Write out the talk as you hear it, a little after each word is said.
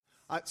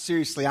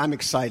Seriously, I'm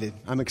excited.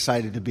 I'm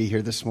excited to be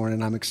here this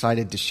morning. I'm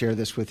excited to share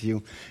this with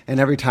you. And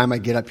every time I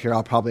get up here,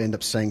 I'll probably end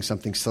up saying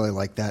something silly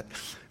like that.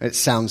 It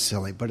sounds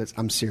silly, but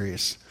I'm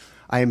serious.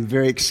 I am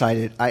very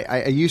excited.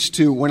 I used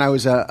to, when I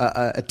was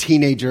a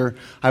teenager,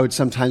 I would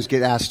sometimes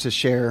get asked to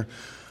share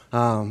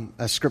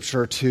a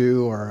scripture or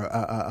two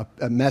or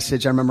a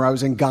message. I remember I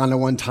was in Ghana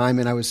one time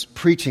and I was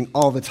preaching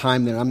all the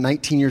time there. I'm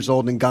 19 years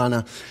old in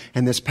Ghana,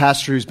 and this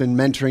pastor who's been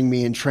mentoring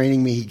me and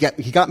training me, he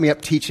got me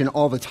up teaching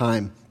all the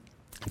time.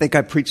 I think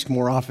I preached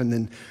more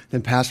often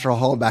than Pastor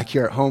Hall back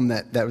here at home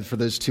that was for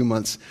those 2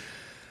 months.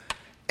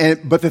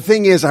 But the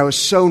thing is, I was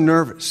so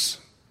nervous.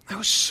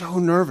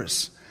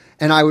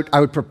 And I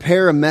would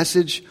prepare a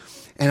message,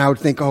 and I would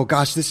think, oh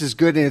gosh, this is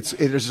good, and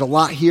there's a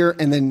lot here.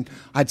 And then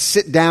I'd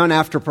sit down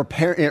after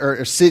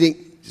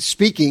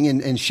speaking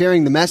and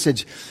sharing the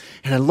message,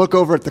 and I'd look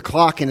over at the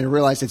clock and I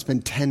realize it's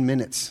been 10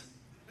 minutes.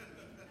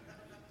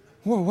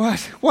 Whoa,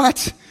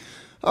 what?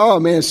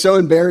 Oh man, it's so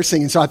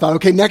embarrassing. And so I thought,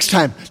 okay, next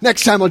time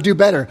I'll do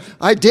better.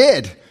 I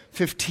did.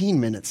 15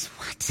 minutes.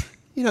 What?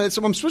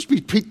 I'm supposed to be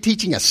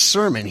teaching a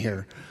sermon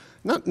here,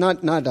 not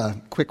a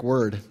quick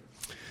word.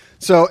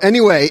 So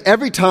anyway,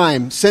 every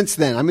time since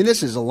then,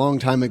 this is a long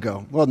time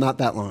ago. Well, not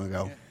that long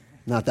ago.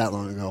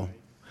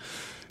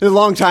 A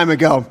long time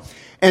ago.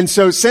 And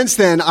so since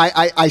then,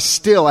 I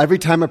still, every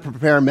time I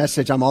prepare a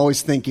message, I'm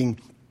always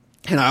thinking,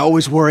 and I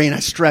always worry and I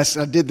stress.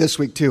 I did this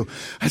week too.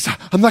 I said,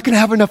 I'm not going to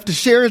have enough to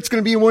share. It's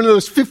going to be one of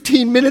those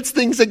 15 minutes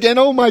things again.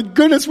 Oh my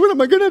goodness, what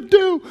am I going to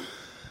do?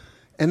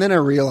 And then I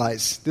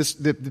realized,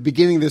 the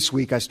beginning of this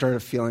week, I started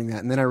feeling that.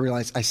 And then I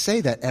realized I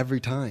say that every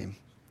time.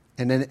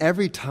 And then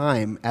every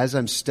time, as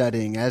I'm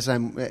studying, as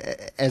I'm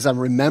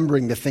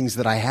remembering the things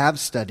that I have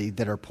studied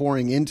that are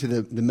pouring into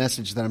the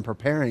message that I'm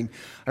preparing,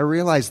 I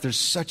realize there's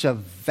such a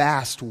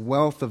vast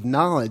wealth of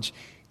knowledge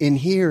in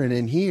here and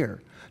in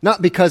here. Not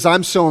because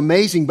I'm so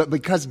amazing, but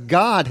because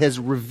God has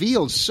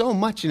revealed so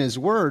much in His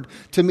Word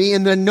to me,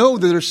 and I know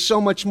that there's so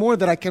much more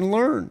that I can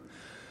learn.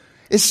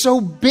 It's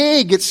so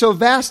big, it's so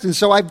vast, and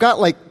so I've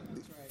got like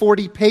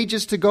 40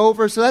 pages to go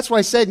over. So that's why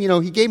I said,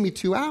 He gave me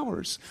 2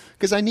 hours,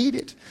 because I need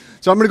it.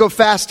 So I'm going to go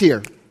fast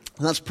here.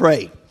 Let's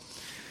pray.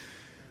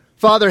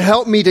 Father,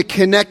 help me to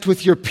connect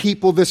with your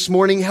people this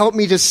morning. Help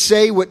me to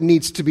say what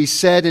needs to be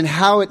said and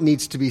how it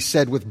needs to be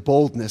said with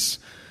boldness.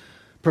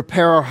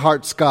 Prepare our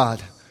hearts,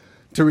 God,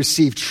 to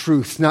receive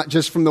truth, not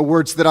just from the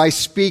words that I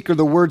speak or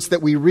the words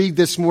that we read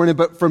this morning,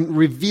 but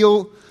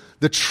reveal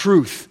the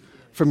truth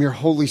from your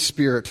Holy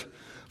Spirit.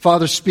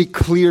 Father, speak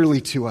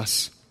clearly to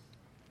us.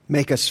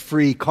 Make us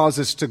free. Cause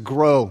us to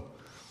grow,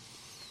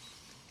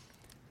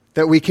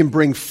 that we can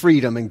bring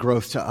freedom and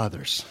growth to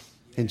others.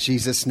 In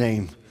Jesus'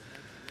 name,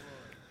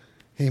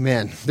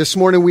 amen. This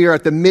morning we are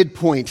at the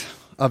midpoint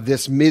of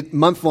this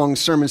month-long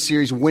sermon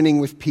series, Winning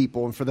with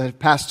People. And for the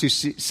past 2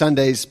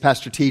 Sundays,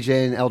 Pastor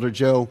TJ and Elder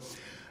Joe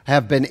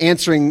have been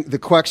answering the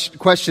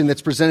question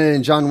that's presented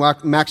in John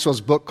Maxwell's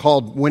book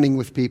called Winning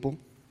with People,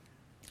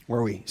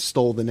 where we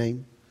stole the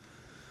name.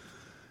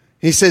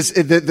 He says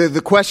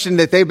the question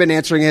that they've been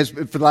answering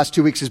for the last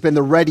 2 weeks has been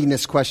the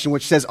readiness question,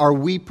 which says, are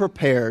we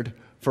prepared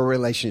for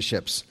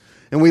relationships?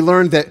 And we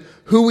learned that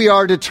who we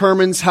are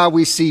determines how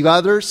we see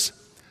others.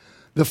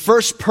 The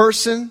first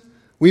person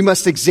we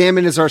must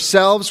examine is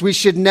ourselves. We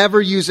should never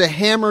use a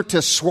hammer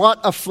to swat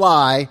a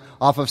fly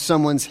off of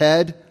someone's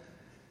head.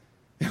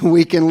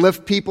 We can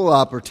lift people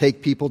up or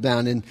take people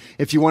down. And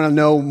if you want to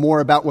know more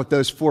about what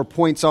those 4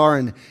 points are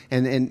and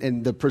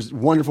the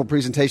wonderful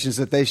presentations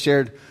that they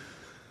shared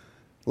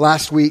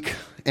last week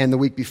and the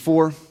week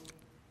before,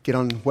 get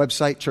on the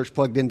website,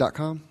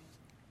 churchpluggedin.com.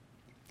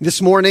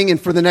 This morning and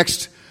for the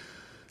next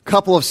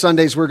couple of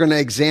Sundays, we're going to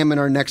examine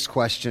our next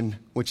question,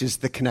 which is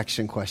the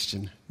connection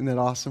question. Isn't that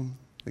awesome?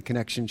 The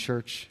connection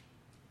church.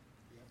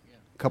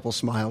 A couple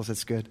smiles,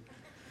 that's good.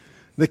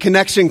 The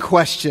connection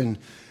question.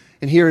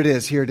 And here it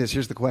is.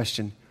 Here's the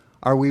question.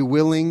 Are we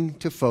willing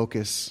to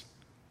focus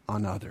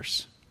on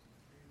others?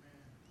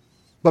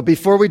 But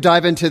before we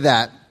dive into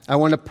that, I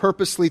want to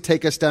purposely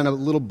take us down a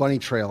little bunny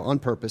trail on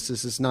purpose.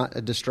 This is not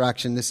a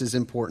distraction. This is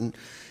important.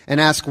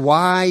 And ask,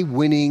 why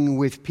winning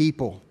with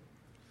people?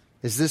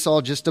 Is this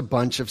all just a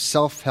bunch of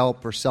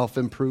self-help or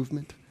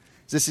self-improvement?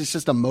 Is this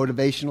just a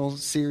motivational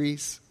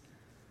series?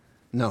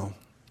 No.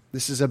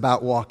 This is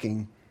about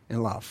walking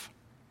in love.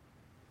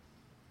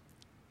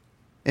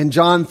 In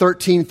John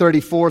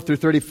 13:34 through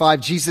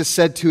 35, Jesus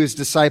said to his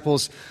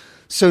disciples,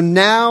 so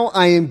now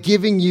I am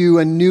giving you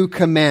a new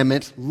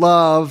commandment,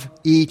 love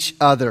each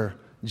other,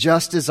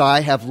 just as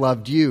I have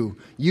loved you.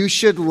 You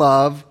should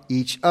love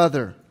each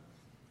other.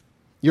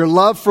 Your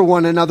love for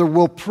one another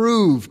will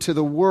prove to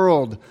the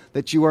world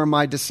that you are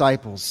my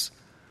disciples.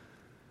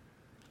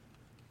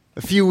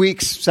 Several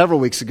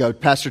weeks ago,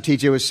 Pastor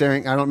TJ was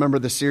sharing, I don't remember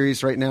the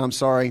series right now, I'm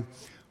sorry,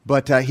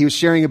 but he was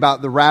sharing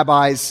about the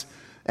rabbis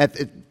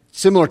at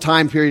similar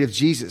time period of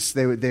Jesus.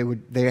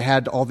 They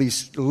had all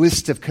these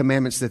lists of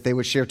commandments that they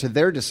would share to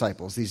their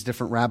disciples, these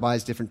different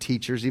rabbis, different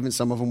teachers, even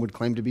some of them would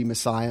claim to be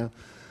Messiah.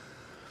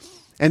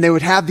 And they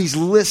would have these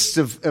lists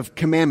of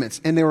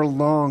commandments, and they were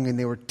long, and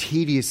they were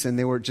tedious, and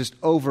they were just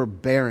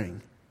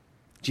overbearing.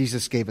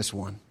 Jesus gave us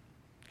one.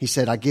 He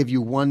said, I give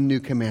you one new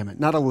commandment,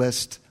 not a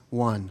list,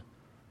 one.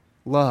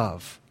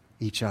 Love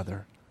each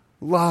other.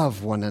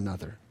 Love one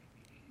another.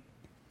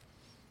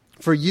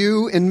 For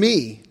you and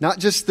me, not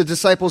just the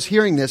disciples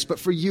hearing this, but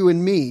for you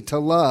and me to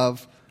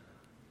love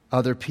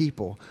other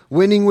people.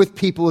 Winning with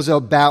people is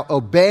about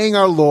obeying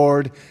our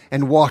Lord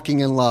and walking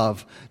in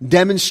love,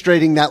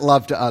 demonstrating that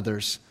love to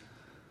others.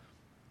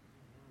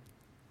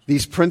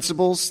 These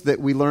principles that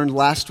we learned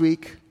last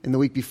week and the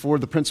week before,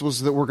 the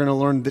principles that we're going to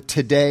learn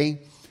today,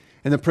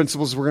 and the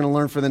principles we're going to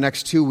learn for the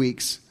next 2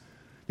 weeks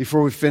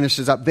before we finish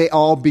this up, they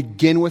all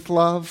begin with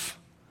love.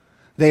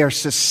 They are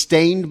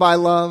sustained by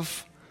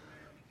love,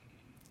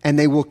 and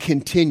they will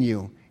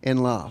continue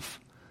in love.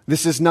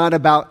 This is not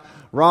about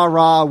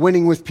rah-rah,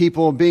 winning with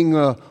people, being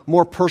a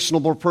more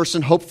personable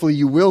person. Hopefully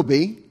you will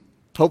be.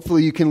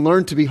 Hopefully you can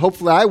learn to be.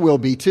 Hopefully I will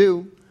be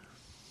too.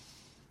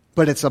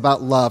 But it's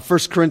about love. 1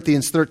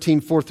 Corinthians 13,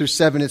 4 through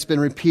 7, it's been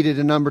repeated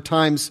a number of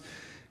times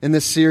in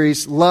this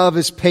series. Love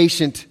is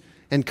patient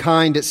and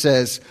kind, it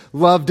says.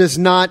 Love does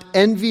not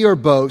envy or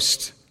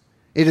boast.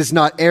 It is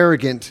not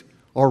arrogant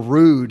or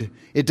rude.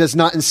 It does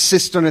not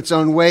insist on its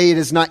own way. It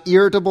is not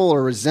irritable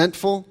or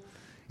resentful.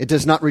 It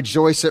does not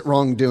rejoice at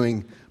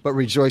wrongdoing, but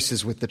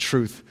rejoices with the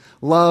truth.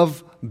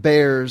 Love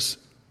bears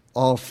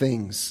all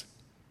things.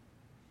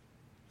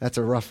 That's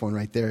a rough one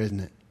right there,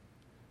 isn't it?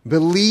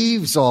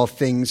 Believes all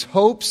things,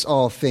 hopes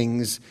all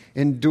things,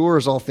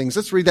 endures all things.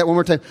 Let's read that one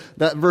more time.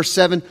 That verse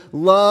 7,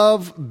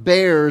 love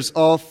bears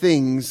all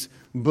things,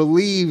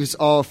 believes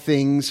all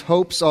things,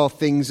 hopes all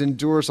things,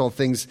 endures all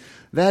things.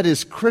 That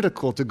is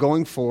critical to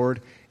going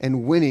forward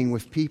and winning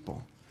with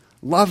people,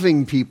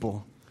 loving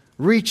people,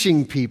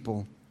 reaching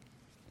people.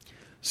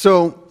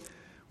 So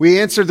we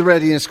answered the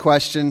readiness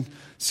question.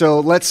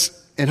 So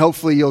and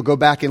hopefully you'll go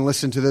back and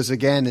listen to those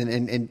again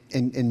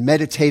and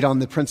meditate on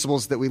the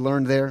principles that we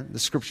learned there, the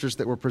scriptures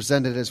that were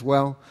presented as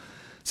well.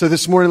 So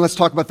this morning, let's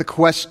talk about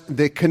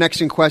the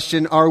connection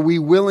question. Are we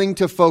willing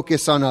to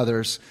focus on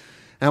others?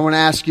 And I want to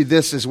ask you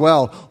this as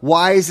well.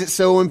 Why is it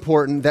so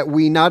important that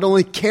we not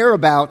only care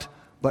about,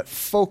 but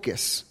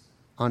focus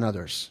on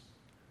others?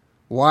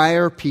 Why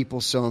are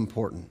people so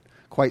important?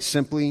 Quite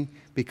simply,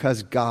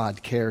 because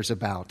God cares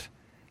about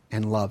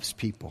and loves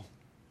people.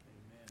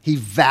 He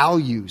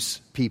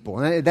values people.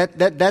 And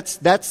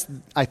that's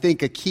I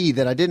think, a key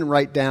that I didn't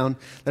write down,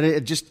 that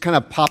it just kind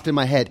of popped in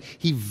my head.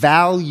 He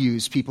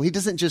values people. He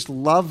doesn't just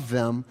love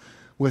them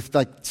with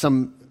like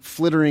some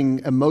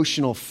flittering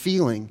emotional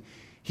feeling.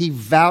 He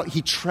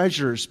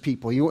treasures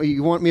people.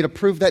 You want me to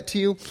prove that to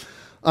you?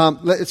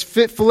 Let's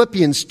fit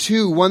Philippians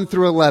 2, 1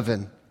 through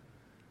 11.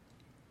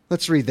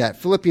 Let's read that.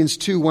 Philippians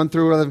 2, 1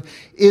 through 11.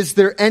 Is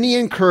there any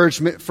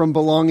encouragement from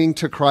belonging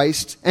to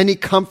Christ? Any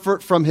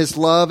comfort from His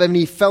love?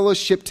 Any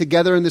fellowship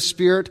together in the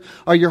Spirit?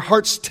 Are your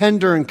hearts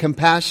tender and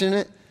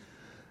compassionate?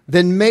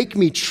 Then make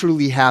me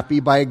truly happy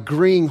by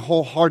agreeing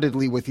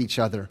wholeheartedly with each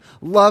other,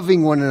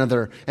 loving one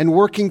another, and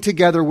working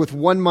together with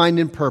one mind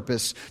and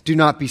purpose. Do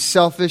not be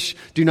selfish.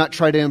 Do not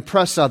try to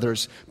impress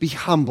others. Be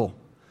humble,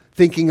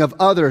 thinking of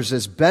others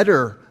as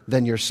better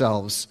than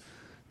yourselves.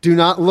 Do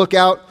not look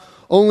out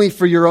only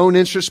for your own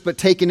interest, but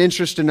take an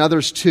interest in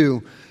others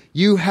too.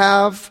 You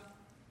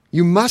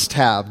must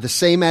have the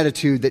same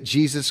attitude that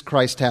Jesus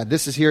Christ had.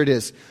 Here it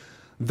is.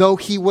 Though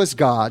He was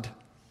God,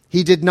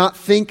 He did not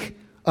think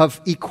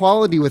of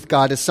equality with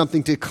God as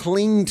something to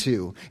cling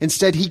to.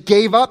 Instead, He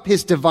gave up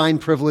His divine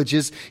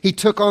privileges. He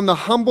took on the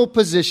humble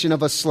position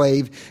of a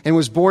slave and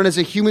was born as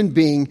a human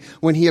being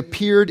when He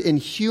appeared in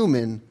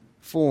human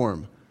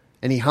form.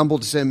 And He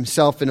humbled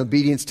Himself in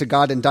obedience to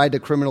God and died a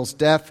criminal's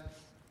death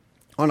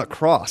on a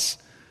cross.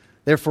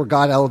 Therefore,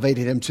 God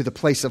elevated Him to the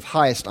place of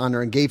highest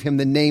honor and gave Him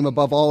the name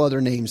above all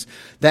other names,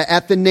 that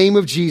at the name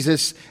of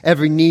Jesus,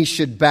 every knee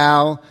should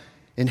bow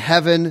in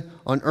heaven,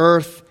 on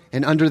earth,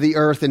 and under the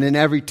earth, and in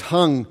every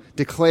tongue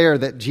declare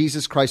that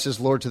Jesus Christ is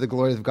Lord, to the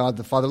glory of God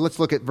the Father. Let's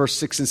look at verse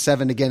 6 and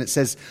 7 again. It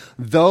says,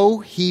 though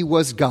He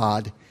was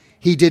God,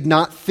 He did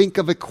not think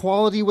of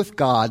equality with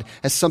God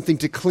as something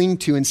to cling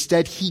to.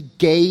 Instead, He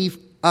gave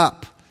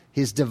up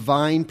His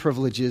divine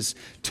privileges,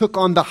 took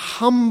on the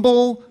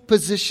humble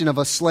position of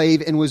a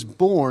slave, and was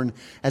born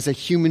as a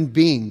human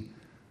being.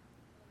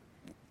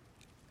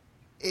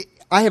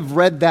 I have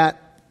read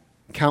that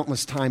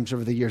countless times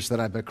over the years that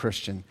I've been a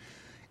Christian.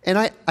 And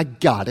I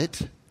got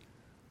it.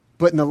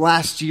 But in the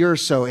last year or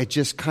so, it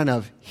just kind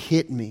of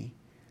hit me.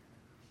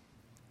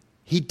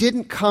 He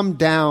didn't come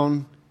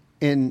down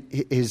in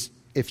His,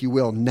 if you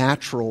will,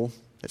 natural,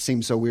 that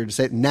seems so weird to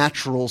say it,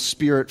 natural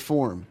spirit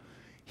form.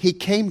 He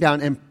came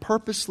down and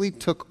purposely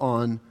took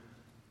on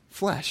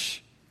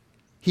flesh.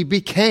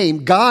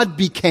 God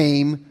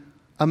became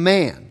a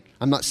man.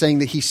 I'm not saying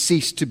that He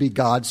ceased to be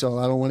God, so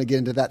I don't want to get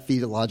into that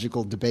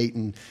theological debate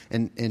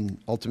and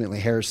ultimately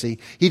heresy.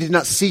 He did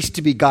not cease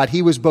to be God.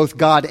 He was both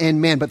God and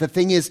man. But the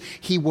thing is,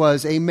 He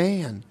was a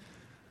man.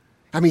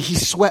 I mean, He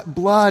sweat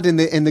blood in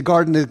the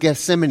Garden of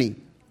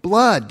Gethsemane.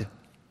 Blood.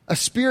 A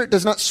spirit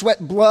does not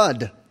sweat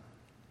blood.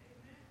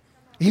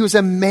 He was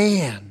a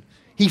man.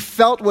 He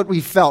felt what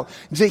we felt.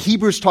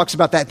 Hebrews talks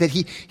about that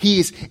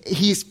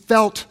he's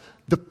felt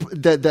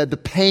the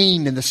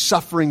pain and the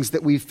sufferings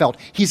that we've felt.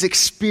 He's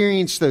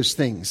experienced those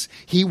things.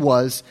 He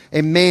was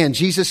a man.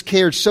 Jesus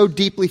cared so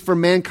deeply for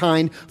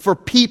mankind, for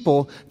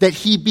people, that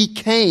he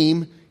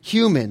became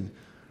human.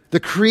 The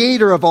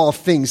creator of all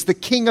things, the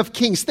King of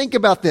kings. Think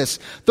about this.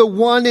 The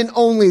one and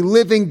only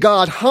living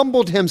God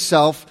humbled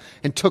himself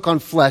and took on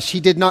flesh. He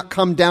did not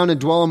come down and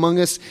dwell among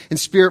us in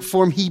spirit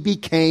form. He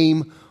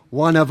became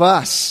one of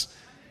us.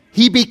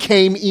 He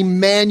became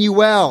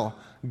Emmanuel,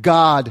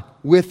 God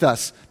with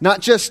us.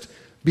 Not just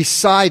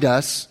beside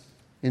us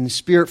in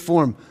spirit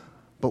form,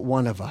 but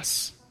one of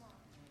us.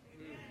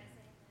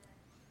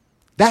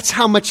 That's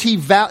how much he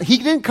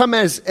didn't come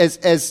as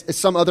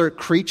some other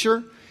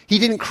creature. He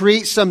didn't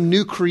create some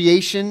new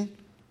creation.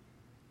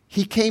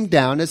 He came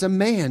down as a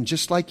man,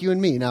 just like you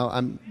and me. Now,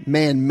 I'm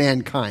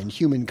mankind,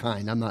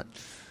 humankind. I'm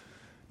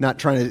not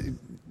trying to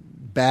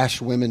bash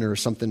women or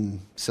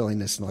something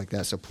silliness like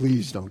that, so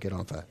please don't get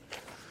on that.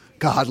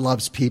 God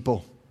loves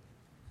people.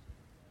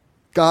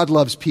 God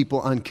loves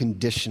people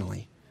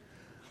unconditionally.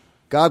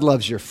 God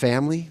loves your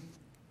family,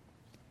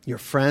 your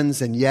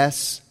friends, and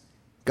yes,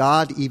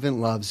 God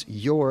even loves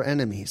your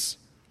enemies.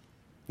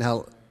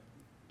 Now,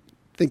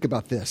 think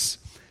about this.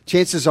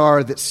 Chances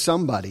are that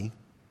somebody,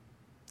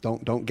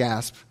 don't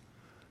gasp,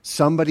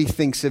 somebody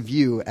thinks of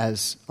you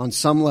as, on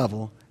some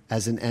level,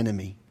 as an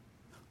enemy.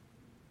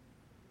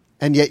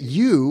 And yet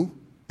you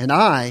and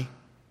I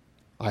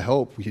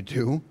hope you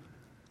do,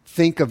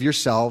 think of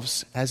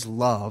yourselves as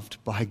loved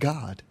by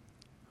God.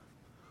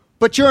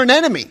 But you're an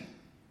enemy.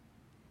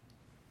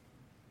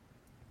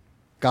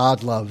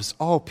 God loves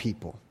all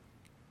people.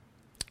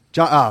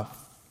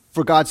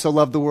 For God so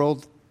loved the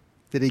world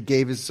that he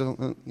gave his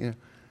own,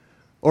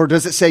 Or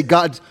does it say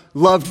God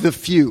loved the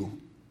few?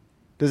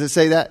 Does it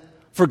say that?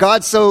 For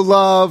God so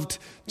loved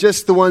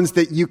just the ones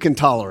that you can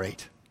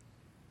tolerate.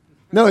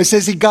 No, it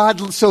says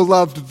God so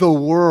loved the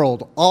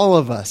world, all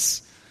of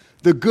us.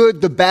 The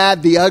good, the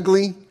bad, the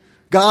ugly.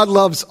 God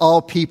loves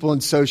all people,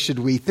 and so should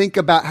we. Think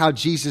about how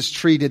Jesus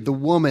treated the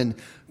woman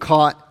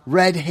caught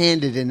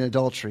red-handed in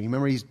adultery.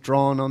 Remember, he's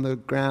drawn on the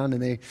ground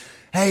and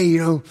hey,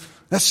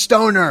 let's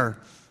stone her.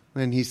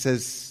 And he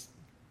says,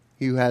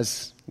 he who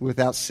has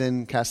without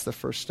sin cast the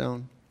first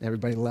stone.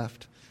 Everybody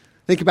left.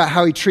 Think about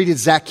how he treated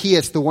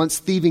Zacchaeus, the once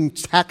thieving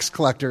tax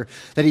collector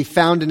that he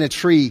found in a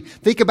tree.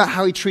 Think about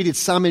how he treated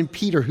Simon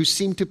Peter, who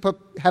seemed to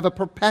have a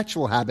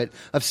perpetual habit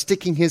of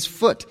sticking his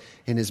foot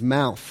in his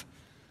mouth.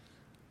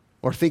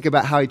 Or think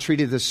about how he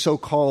treated the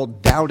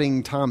so-called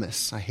doubting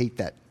Thomas. I hate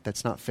that.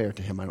 That's not fair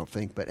to him, I don't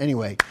think. But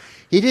anyway,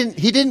 he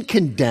didn't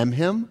condemn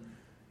him.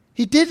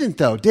 He didn't,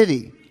 though, did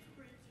he?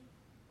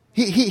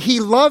 He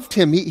loved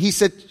him. He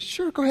said,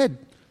 sure, go ahead.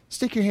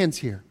 Stick your hands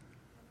here.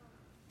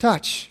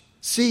 Touch,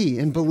 see,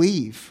 and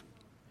believe.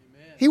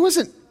 Amen. He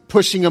wasn't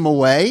pushing him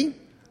away,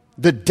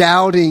 the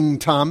doubting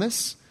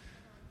Thomas.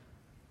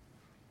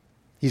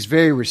 He's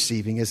very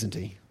receiving, isn't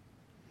he?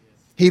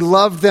 He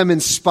loved them in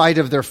spite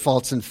of their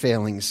faults and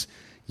failings.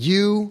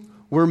 You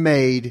were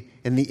made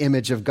in the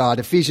image of God.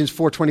 Ephesians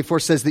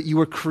 4:24 says that you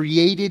were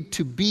created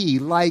to be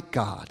like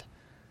God.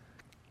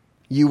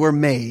 You were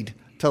made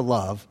to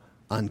love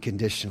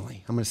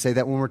unconditionally. I'm going to say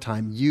that one more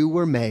time. You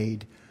were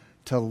made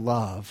to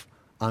love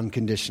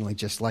unconditionally,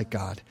 just like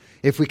God.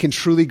 If we can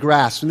truly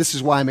grasp, and this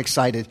is why I'm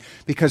excited,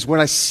 because what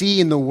I see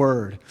in the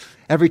Word,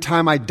 every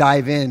time I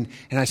dive in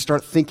and I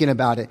start thinking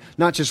about it,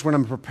 not just when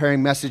I'm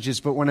preparing messages,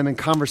 but when I'm in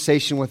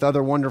conversation with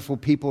other wonderful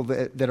people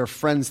that are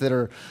friends, that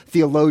are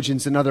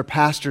theologians and other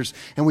pastors,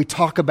 and we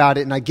talk about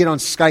it, and I get on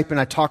Skype and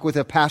I talk with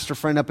a pastor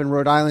friend up in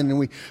Rhode Island,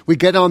 and we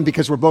get on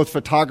because we're both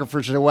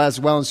photographers as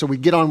well, and so we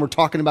get on, we're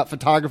talking about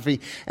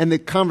photography, and the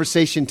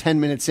conversation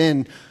 10 minutes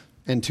in,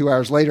 and 2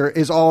 hours later,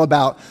 is all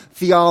about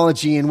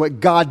theology and what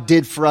God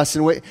did for us,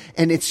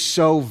 and it's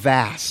so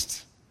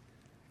vast.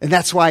 And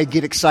that's why I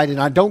get excited.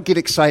 I don't get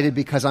excited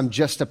because I'm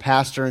just a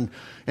pastor,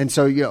 and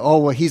so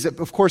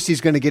of course he's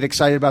going to get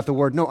excited about the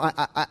Word. No,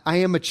 I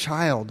am a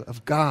child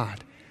of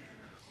God,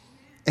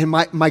 and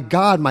my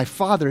God, my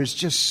Father, is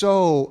just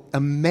so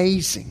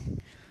amazing,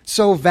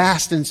 so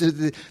vast, and so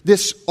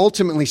this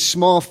ultimately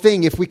small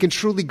thing. If we can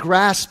truly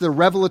grasp the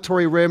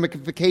revelatory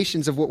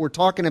ramifications of what we're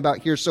talking about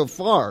here so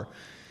far,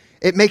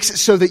 it makes it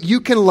so that you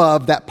can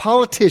love that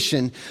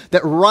politician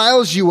that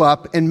riles you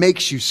up and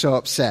makes you so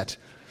upset.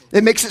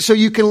 It makes it so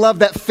you can love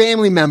that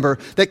family member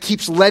that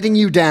keeps letting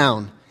you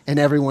down, and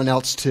everyone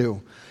else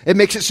too. It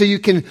makes it so you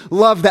can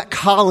love that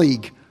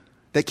colleague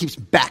that keeps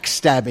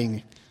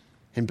backstabbing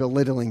and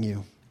belittling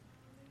you.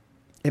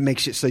 It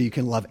makes it so you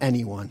can love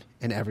anyone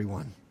and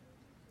everyone.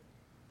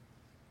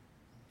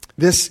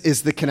 This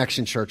is the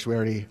Connection Church. We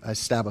already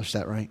established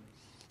that, right?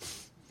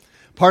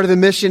 Part of the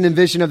mission and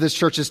vision of this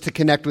church is to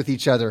connect with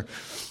each other.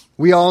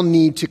 We all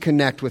need to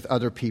connect with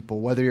other people,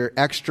 whether you're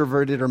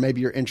extroverted or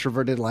maybe you're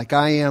introverted like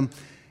I am.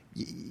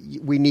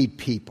 We need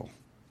people.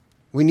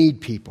 We need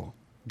people.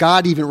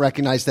 God even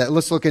recognized that.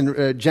 Let's look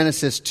in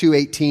Genesis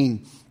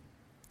 2:18.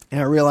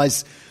 And I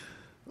realize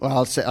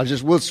Well,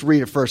 let's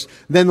read it first.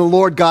 Then the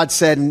Lord God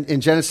said,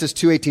 in Genesis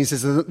 2:18, it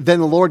says,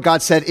 then the Lord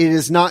God said, it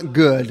is not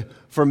good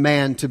for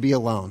man to be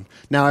alone.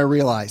 Now I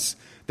realize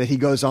that he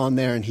goes on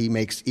there and he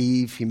makes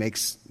Eve, he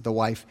makes the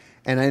wife.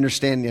 And I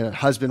understand,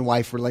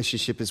 husband-wife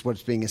relationship is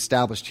what's being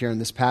established here in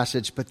this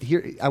passage. But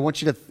here, I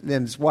want you to,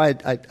 and it's why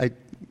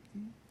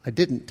I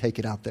didn't take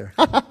it out there.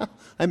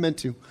 I meant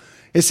to.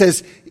 It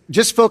says,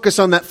 just focus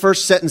on that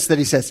first sentence that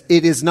he says,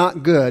 it is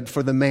not good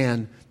for the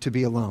man to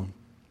be alone.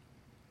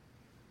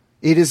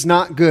 It is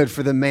not good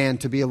for the man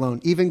to be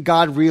alone. Even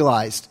God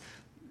realized,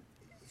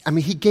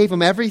 he gave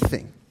him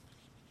everything.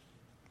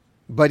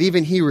 But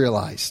even he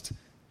realized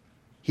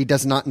he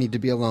does not need to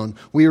be alone.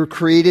 We were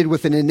created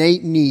with an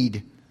innate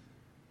need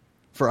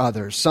for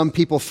others. Some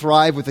people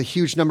thrive with a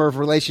huge number of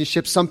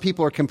relationships. Some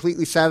people are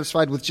completely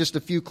satisfied with just a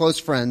few close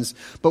friends.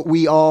 But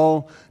we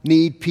all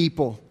need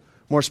people.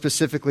 More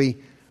specifically,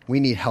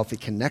 we need healthy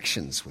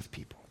connections with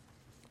people.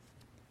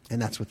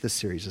 And that's what this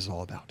series is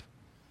all about.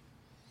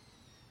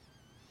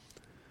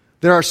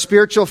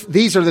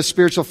 These are the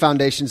spiritual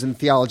foundations and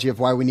theology of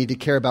why we need to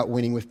care about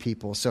winning with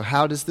people. So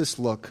how does this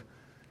look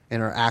in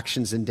our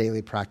actions and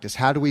daily practice?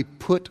 How do we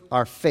put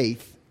our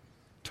faith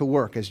to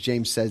work? As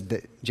James said,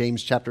 that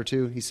James chapter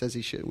 2, he says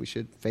we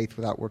should. Faith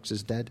without works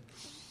is dead.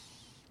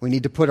 We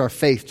need to put our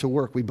faith to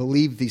work. We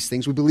believe these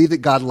things. We believe that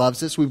God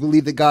loves us. We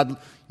believe that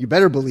you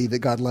better believe that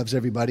God loves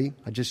everybody.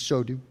 I just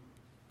showed you.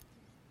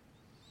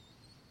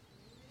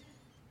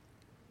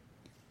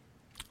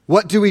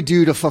 What do we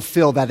do to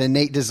fulfill that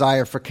innate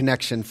desire for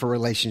connection, for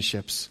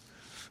relationships?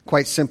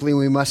 Quite simply,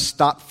 we must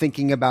stop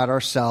thinking about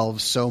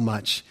ourselves so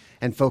much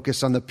and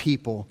focus on the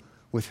people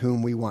with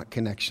whom we want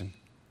connection.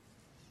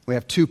 We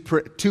have two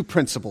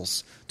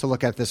principles to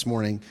look at this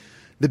morning.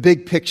 The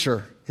big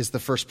picture is the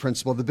first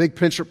principle. The big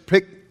picture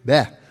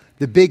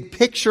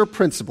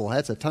principle,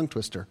 that's a tongue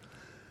twister.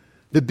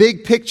 The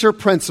big picture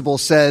principle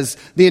says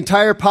the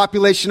entire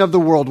population of the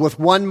world, with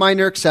one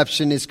minor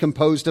exception, is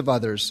composed of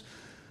others.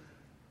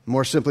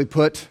 More simply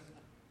put,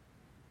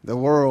 the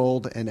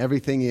world and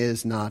everything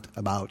is not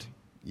about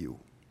you.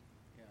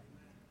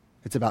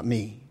 It's about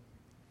me.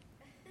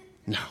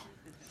 No.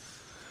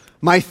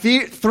 My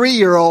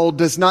 3-year-old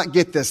does not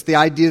get this, the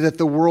idea that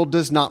the world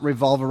does not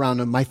revolve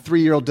around him. My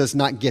 3-year-old does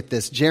not get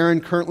this.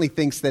 Jaron currently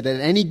thinks that at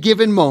any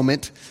given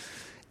moment,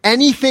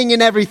 anything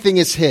and everything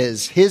is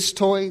his. His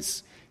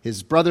toys,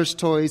 his brother's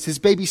toys, his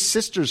baby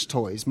sister's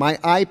toys, my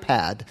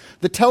iPad,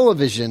 the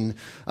television,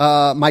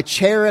 my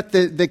chair at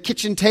the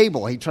kitchen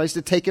table. He tries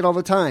to take it all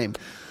the time.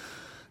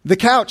 The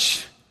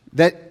couch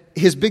that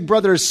his big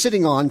brother is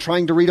sitting on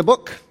trying to read a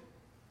book.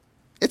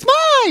 It's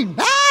mine!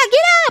 Get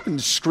up!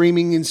 And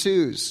screaming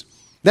ensues.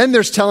 Then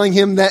there's telling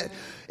him that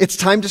it's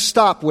time to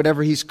stop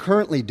whatever he's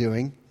currently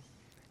doing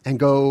and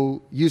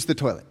go use the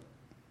toilet.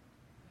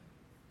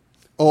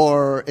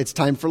 Or it's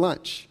time for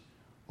lunch.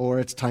 Or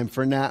it's time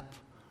for a nap.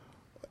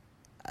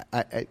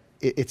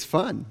 It's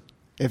fun.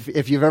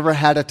 If you've ever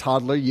had a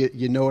toddler,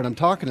 you know what I'm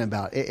talking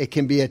about. It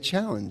can be a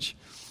challenge.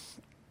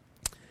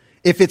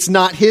 If it's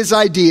not his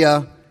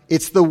idea,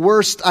 it's the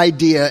worst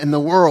idea in the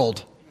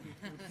world.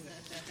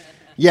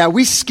 Yeah,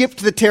 we skipped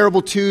the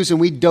terrible 2s and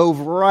we dove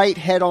right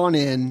head on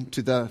in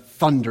to the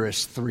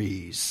thunderous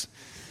 3s.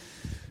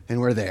 And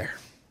we're there.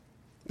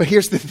 But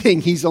here's the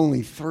thing, he's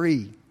only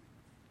 3.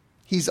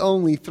 He's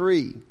only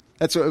 3.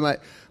 That's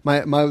what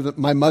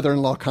my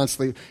mother-in-law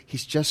constantly,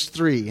 he's just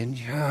 3. And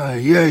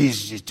yeah,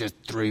 he's just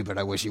 3, but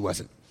I wish he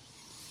wasn't.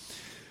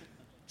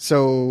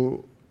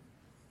 So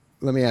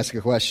let me ask you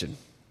a question.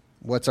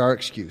 What's our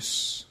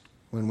excuse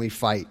when we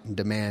fight and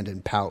demand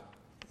and pout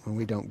when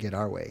we don't get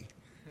our way?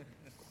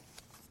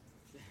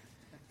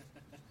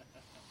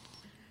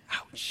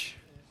 Ouch.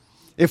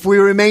 If we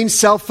remain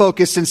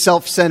self-focused and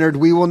self-centered,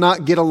 we will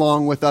not get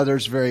along with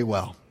others very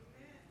well.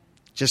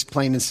 Just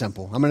plain and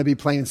simple. I'm going to be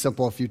plain and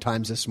simple a few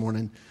times this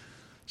morning,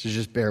 so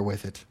just bear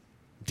with it.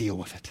 Deal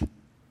with it.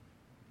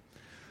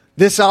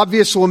 This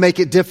obviously will make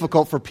it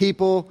difficult for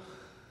people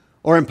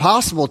or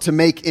impossible to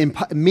make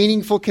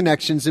meaningful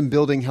connections and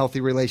building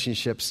healthy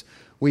relationships.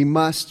 We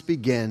must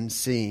begin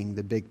seeing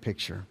the big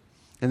picture.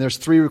 And there's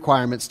 3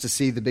 requirements to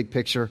see the big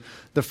picture.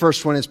 The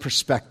first one is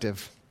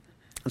perspective.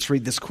 Let's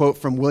read this quote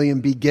from William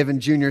B. Given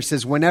Jr. It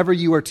says, whenever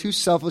you are too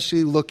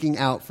selfishly looking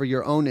out for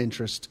your own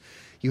interest,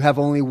 you have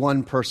only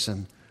one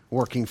person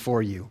working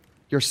for you,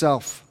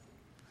 yourself.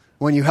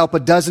 When you help a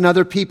dozen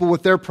other people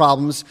with their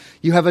problems,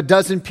 you have a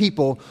dozen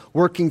people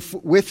working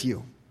with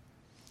you.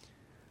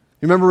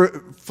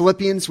 Remember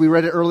Philippians? We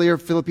read it earlier,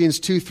 Philippians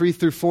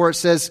 2:3-4. It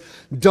says,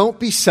 don't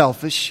be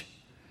selfish,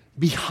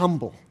 be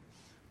humble,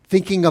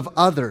 thinking of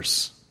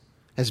others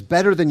as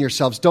better than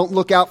yourselves. Don't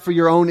look out for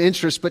your own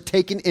interests, but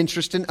take an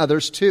interest in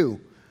others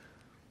too.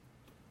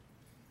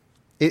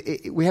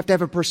 We have to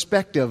have a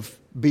perspective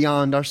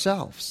beyond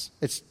ourselves.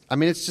 It's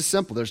just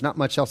simple. There's not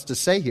much else to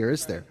say here,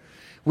 is there?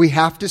 We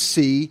have to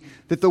see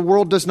that the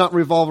world does not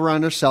revolve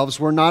around ourselves.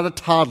 We're not a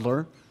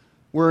toddler.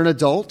 We're an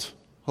adult,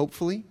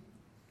 hopefully.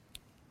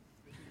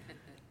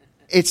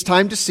 It's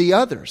time to see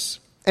others.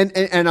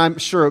 And I'm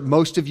sure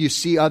most of you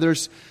see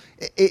others.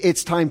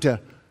 It's time to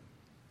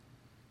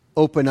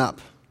open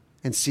up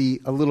and see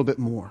a little bit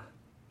more.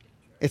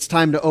 It's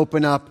time to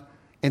open up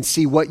and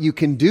see what you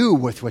can do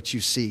with what you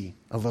see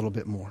a little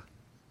bit more.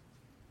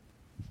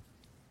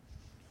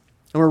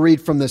 I'm going to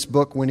read from this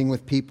book, Winning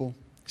with People.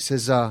 It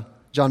says,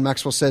 John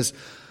Maxwell says,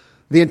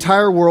 "The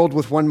entire world,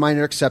 with one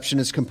minor exception,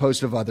 is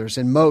composed of others,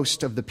 and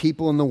most of the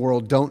people in the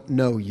world don't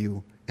know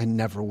you and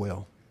never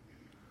will.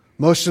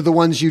 Most of the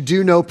ones you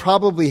do know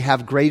probably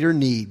have greater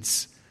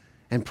needs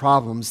and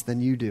problems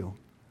than you do."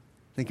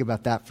 Think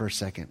about that for a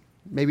second.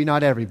 Maybe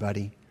not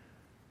everybody,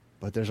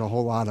 but there's a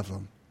whole lot of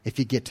them if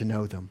you get to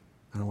know them.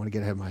 I don't want to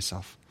get ahead of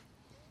myself.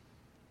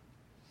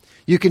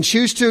 You can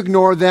choose to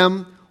ignore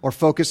them or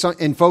focus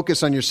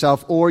on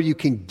yourself, or you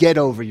can get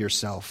over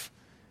yourself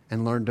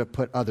and learn to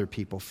put other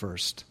people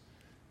first.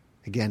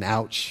 Again,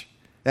 ouch.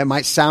 That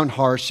might sound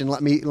harsh, and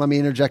let me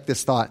interject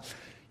this thought.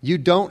 You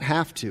don't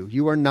have to.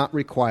 You are not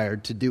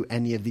required to do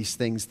any of these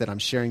things that I'm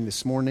sharing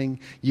this morning.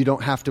 You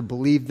don't have to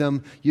believe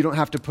them. You don't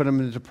have to put them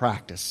into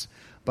practice.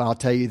 But I'll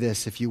tell you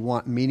this, if you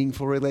want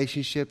meaningful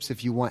relationships,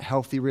 if you want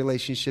healthy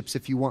relationships,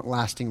 if you want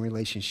lasting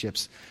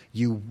relationships,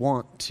 you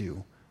want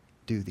to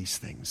do these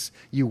things.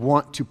 You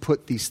want to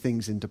put these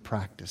things into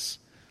practice.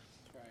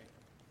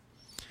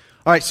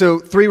 All right, so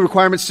 3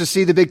 requirements to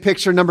see the big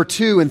picture. Number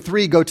 2 and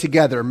 3 go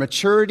together.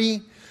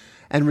 Maturity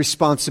and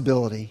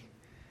responsibility.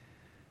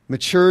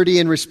 Maturity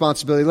and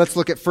responsibility. Let's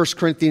look at 1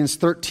 Corinthians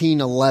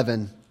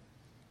 13:11.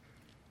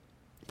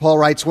 Paul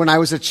writes, "When I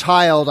was a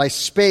child, I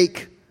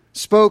spoke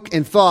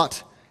and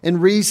thought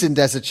and reasoned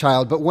as a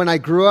child. But when I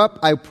grew up,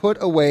 I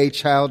put away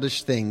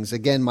childish things."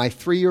 Again, my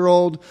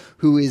 3-year-old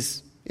who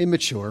is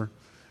immature,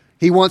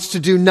 he wants to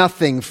do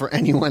nothing for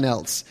anyone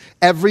else.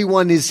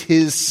 Everyone is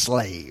his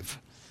slave.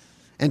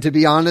 And to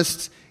be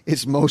honest,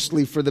 it's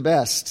mostly for the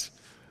best.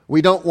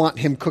 We don't want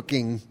him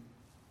cooking.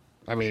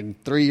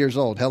 3 years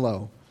old,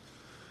 hello.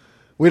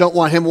 We don't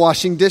want him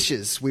washing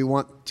dishes. We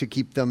want to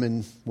keep them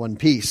in one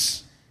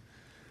piece.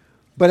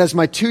 But as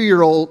my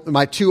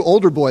 2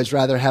 older boys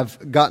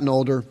have gotten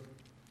older,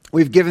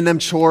 we've given them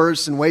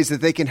chores and ways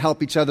that they can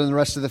help each other and the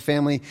rest of the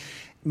family.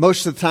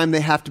 Most of the time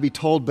they have to be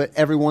told, but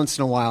every once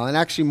in a while, and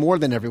actually more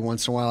than every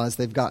once in a while as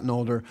they've gotten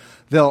older,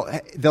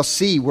 they'll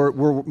see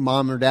we're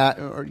mom or dad,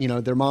 or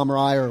their mom or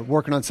I are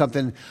working on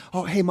something.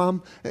 "Oh, hey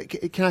mom,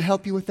 can I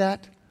help you with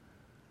that?"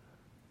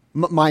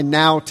 My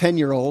now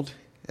 10-year-old,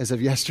 as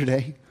of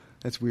yesterday,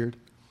 that's weird.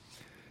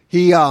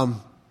 He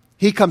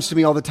comes to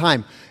me all the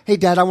time. "Hey,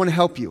 Dad, I want to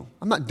help you.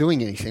 I'm not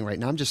doing anything right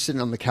now. I'm just sitting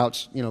on the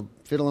couch,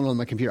 fiddling on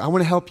my computer. I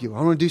want to help you.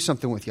 I want to do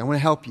something with you. I want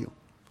to help you."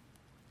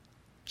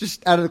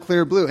 Just out of the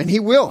clear blue. And he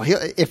will.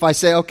 If I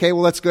say, "Okay,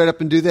 well, let's go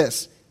up and do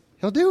this,"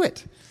 he'll do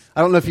it.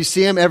 I don't know if you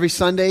see him every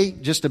Sunday,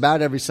 just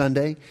about every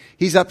Sunday.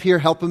 He's up here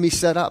helping me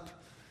set up.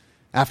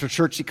 After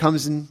church, he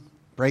comes and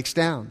breaks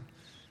down.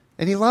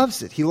 And he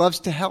loves it. He loves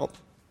to help.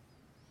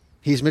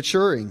 He's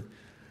maturing.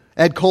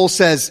 Ed Cole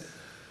says,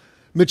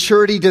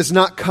 "Maturity does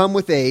not come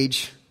with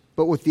age,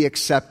 but with the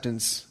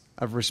acceptance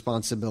of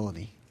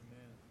responsibility."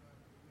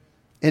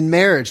 In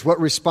marriage, what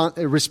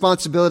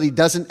responsibility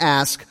doesn't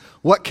ask,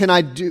 "What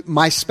can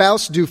my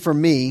spouse do for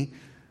me?"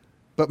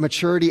 But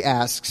maturity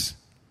asks,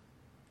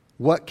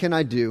 "What can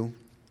I do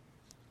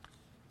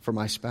for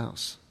my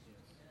spouse?"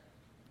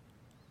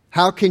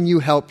 How can you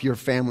help your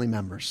family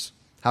members?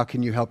 How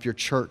can you help your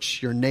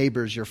church, your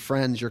neighbors, your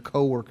friends, your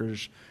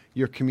coworkers,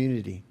 your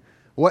community?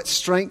 What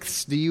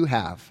strengths do you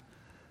have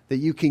that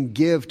you can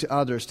give to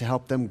others to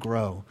help them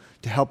grow,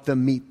 to help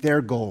them meet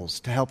their goals,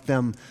 to help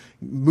them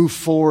move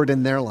forward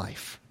in their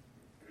life?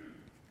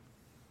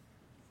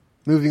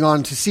 Moving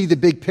on, to see the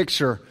big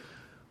picture,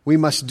 we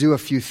must do a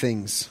few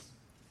things.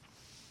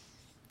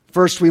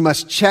 First, we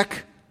must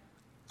check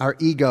our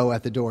ego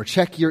at the door.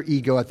 Check your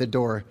ego at the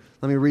door.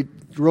 Let me read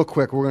real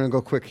quick. We're going to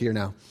go quick here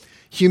now.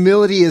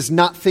 Humility is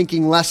not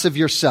thinking less of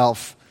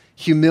yourself.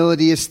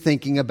 Humility is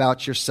thinking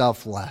about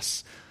yourself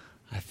less.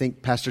 I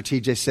think Pastor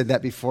TJ said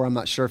that before. I'm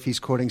not sure if he's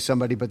quoting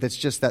somebody, but that's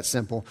just that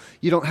simple.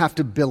 You don't have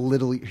to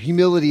belittle.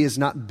 Humility is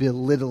not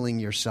belittling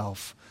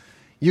yourself.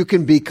 You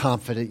can be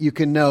confident. You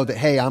can know that,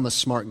 hey, I'm a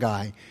smart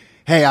guy.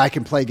 Hey, I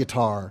can play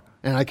guitar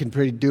and I can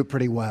do it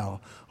pretty well.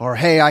 Or,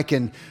 hey, I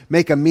can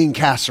make a mean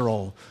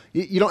casserole.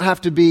 You don't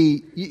have to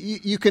be,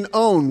 you can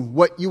own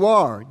what you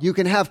are. You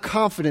can have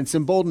confidence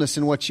and boldness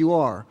in what you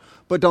are.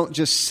 But don't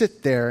just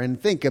sit there and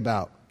think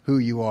about who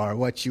you are,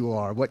 what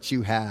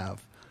you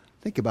have.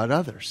 Think about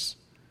others.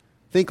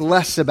 Think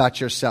less about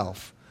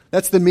yourself.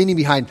 That's the meaning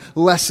behind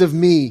less of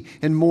me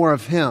and more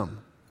of him.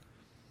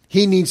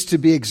 He needs to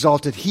be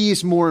exalted. He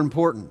is more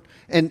important.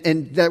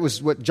 And that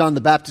was what John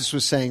the Baptist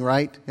was saying,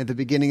 right? At the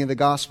beginning of the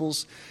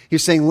Gospels. He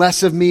was saying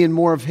less of me and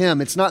more of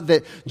him. It's not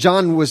that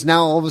John was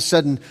now all of a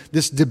sudden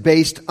this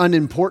debased,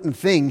 unimportant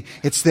thing.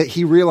 It's that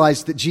he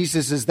realized that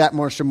Jesus is that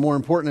much more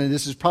important. And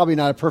this is probably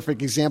not a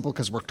perfect example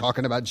because we're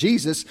talking about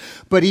Jesus.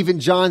 But even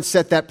John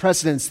set that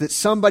precedence that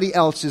somebody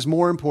else is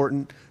more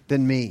important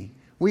than me.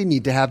 We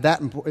need to have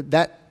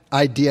that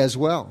idea as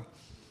well.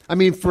 I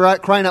mean, for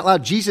crying out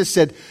loud, Jesus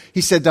said,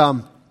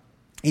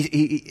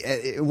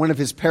 one of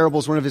his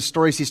parables, one of his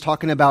stories, he's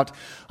talking about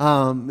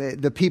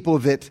the people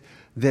that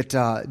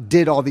that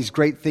did all these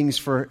great things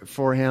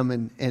for him.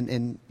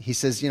 And he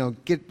says,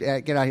 get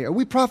out of here.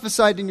 We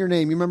prophesied in your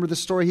name. You remember the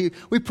story?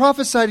 We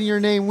prophesied in your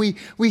name.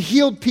 We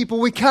healed people.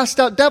 We cast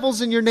out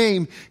devils in your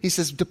name. He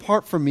says,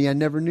 depart from me. I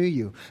never knew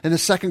you. And the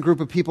second group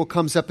of people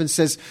comes up and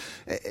says,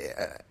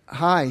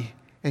 hi.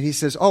 And he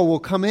says, oh, well,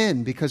 come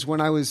in, because when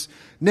I was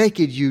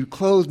naked, you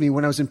clothed me.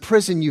 When I was in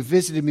prison, you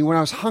visited me. When I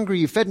was hungry,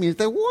 you fed me. He's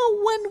like,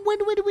 whoa,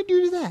 when did we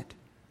do that?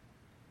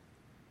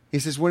 He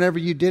says, whenever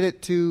you did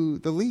it to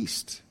the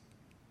least.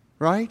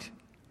 Right?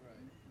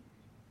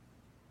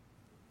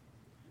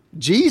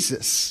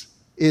 Jesus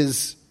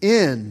is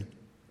in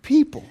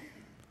people.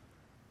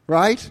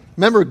 Right?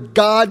 Remember,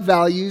 God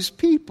values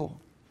people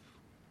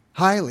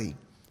highly.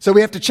 So we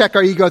have to check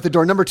our ego at the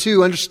door. Number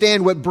 2,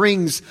 understand what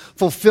brings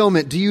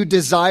fulfillment. Do you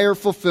desire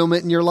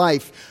fulfillment in your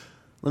life?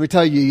 Let me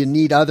tell you, you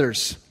need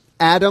others.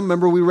 Adam,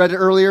 remember we read it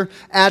earlier?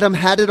 Adam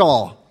had it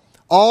all.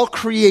 All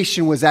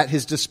creation was at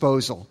his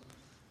disposal.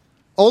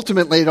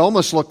 Ultimately, it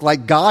almost looked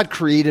like God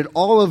created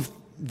all of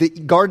the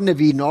Garden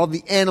of Eden, all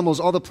the animals,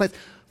 all the plants,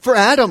 for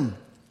Adam.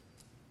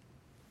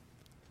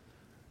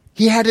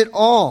 He had it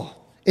all.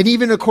 And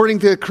even according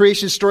to the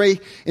creation story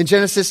in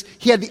Genesis,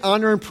 he had the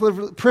honor and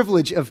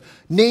privilege of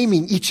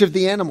naming each of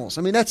the animals.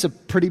 I mean, that's a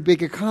pretty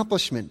big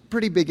accomplishment,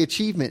 pretty big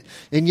achievement.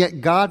 And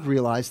yet God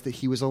realized that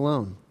he was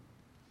alone.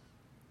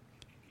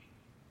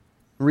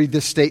 Read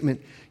this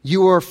statement.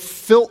 You are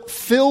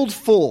filled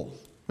full.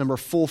 Remember,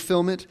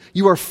 fulfillment.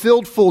 You are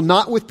filled full,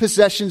 not with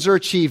possessions or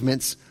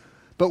achievements,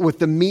 but with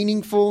the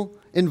meaningful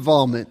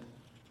involvement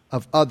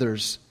of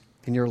others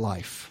in your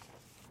life.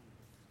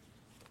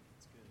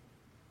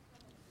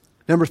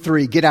 Number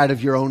 3, get out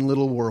of your own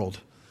little world.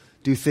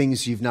 Do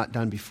things you've not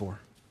done before.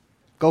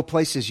 Go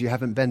places you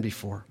haven't been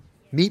before.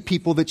 Meet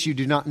people that you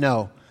do not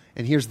know.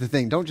 And here's the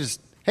thing. Don't just,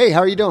 hey,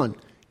 how are you doing?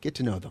 Get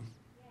to know them.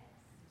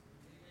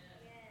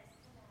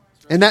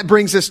 And that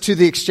brings us to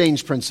the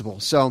exchange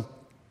principle. So,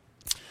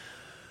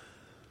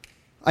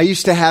 I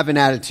used to have an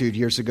attitude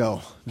years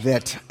ago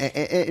that,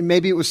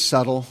 maybe it was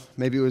subtle,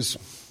 maybe it was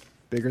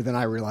bigger than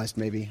I realized,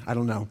 maybe, I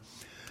don't know,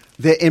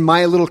 that in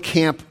my little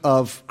camp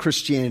of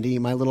Christianity,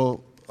 my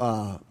little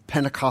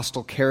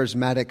Pentecostal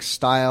charismatic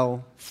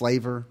style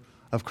flavor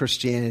of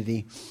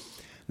Christianity,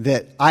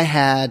 that I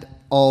had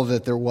all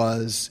that there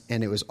was,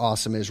 and it was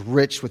awesome. It was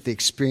rich with the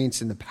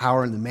experience and the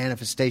power and the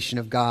manifestation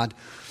of God.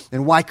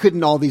 And why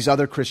couldn't all these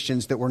other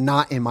Christians that were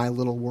not in my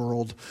little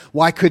world,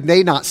 why could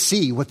they not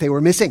see what they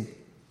were missing?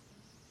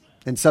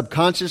 And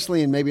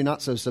subconsciously, and maybe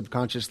not so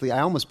subconsciously, I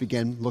almost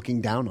began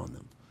looking down on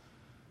them.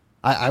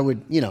 I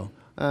would,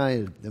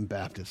 I'm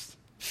Baptist.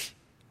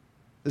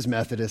 This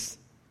Methodist.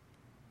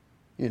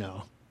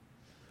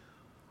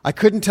 I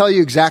couldn't tell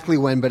you exactly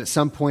when, but at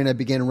some point I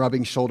began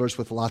rubbing shoulders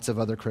with lots of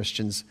other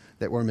Christians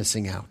that were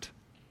missing out.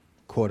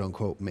 Quote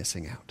unquote,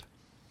 missing out.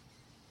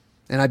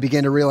 And I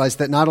began to realize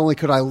that not only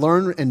could I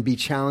learn and be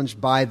challenged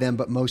by them,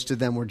 but most of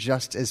them were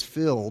just as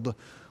filled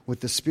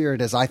with the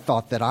Spirit as I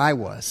thought that I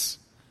was,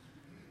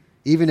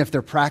 even if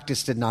their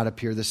practice did not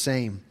appear the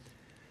same.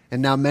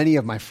 And now many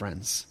of my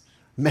friends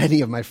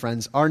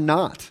are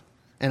not.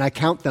 And I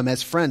count them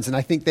as friends, and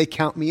I think they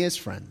count me as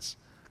friends.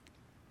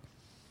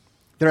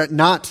 They're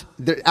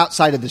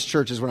outside of this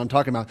church is what I'm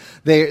talking about.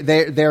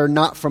 They're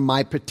not from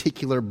my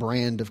particular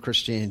brand of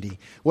Christianity.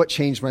 What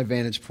changed my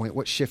vantage point?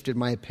 What shifted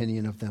my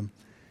opinion of them?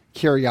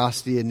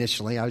 Curiosity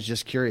initially. I was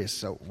just curious.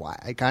 So why?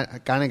 I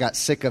kind of got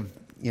sick of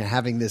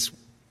having this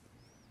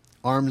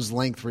arm's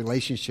length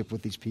relationship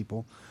with these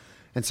people.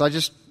 And so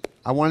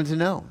I wanted to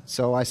know.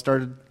 So I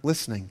started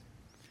listening.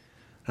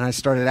 And I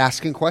started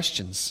asking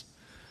questions.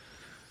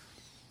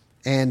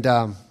 And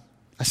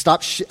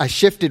I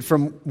shifted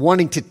from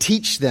wanting to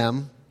teach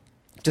them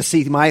to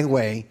see my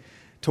way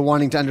to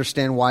wanting to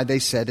understand why they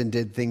said and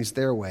did things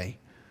their way.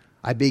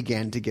 I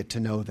began to get to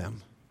know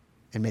them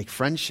and make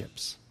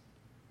friendships.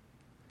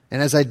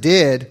 And as I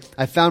did,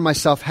 I found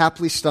myself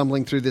happily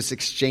stumbling through this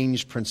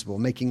exchange principle,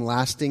 making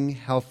lasting,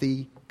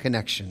 healthy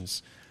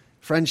connections,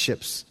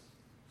 friendships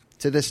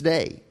to this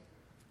day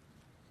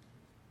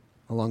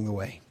along the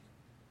way.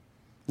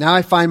 Now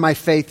I find my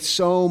faith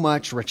so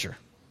much richer.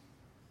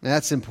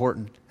 That's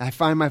important. I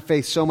find my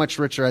faith so much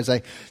richer as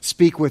I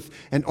speak with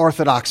an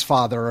Orthodox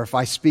father, or if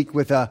I speak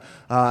with an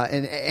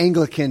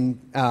Anglican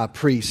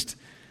priest.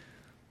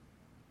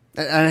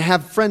 And I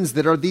have friends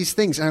that are these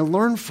things, and I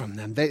learn from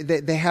them.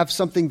 They have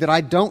something that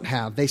I don't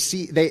have.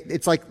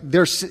 It's like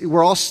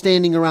we're all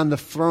standing around the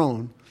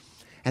throne,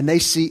 and they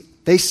see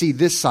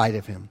this side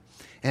of him,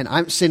 and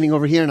I'm sitting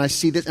over here, and I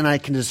see this, and I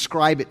can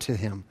describe it to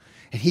him,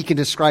 and he can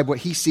describe what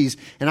he sees,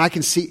 and I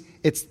can see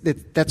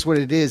that's what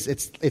it is.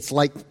 It's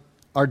like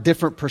our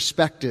different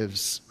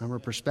perspectives. Remember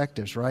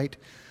perspectives, right?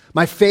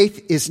 My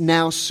faith is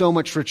now so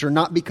much richer,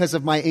 not because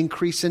of my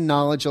increase in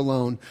knowledge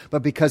alone,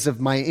 but because of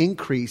my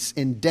increase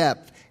in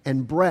depth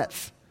and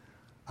breadth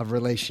of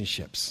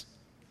relationships.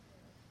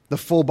 The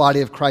full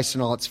body of Christ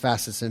in all its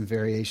facets and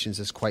variations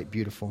is quite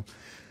beautiful.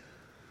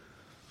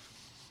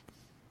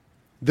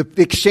 The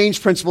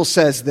exchange principle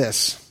says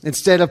this: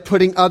 instead of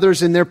putting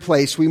others in their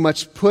place, we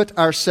must put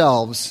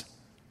ourselves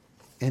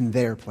in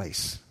their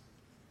place.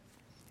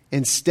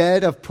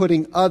 Instead of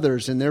putting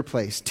others in their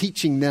place,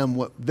 teaching them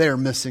what they're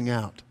missing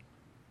out,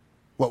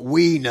 what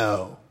we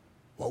know,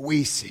 what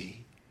we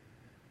see,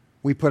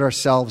 we put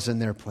ourselves in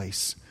their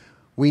place.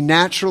 We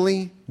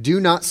naturally do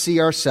not see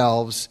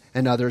ourselves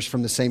and others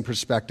from the same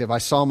perspective. I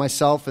saw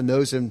myself and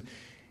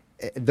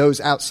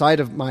those outside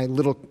of my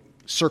little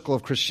circle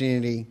of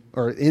Christianity,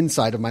 or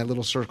inside of my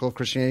little circle of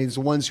Christianity, as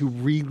the ones who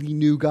really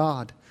knew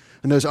God.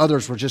 And those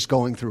others were just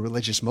going through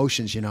religious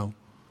motions,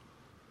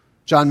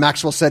 John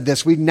Maxwell said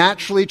this: we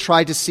naturally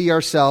try to see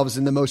ourselves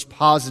in the most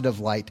positive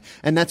light.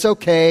 And that's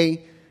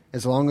okay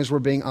as long as we're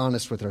being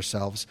honest with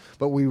ourselves.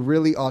 But we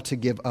really ought to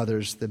give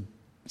others the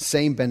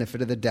same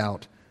benefit of the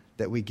doubt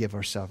that we give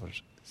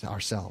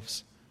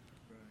ourselves.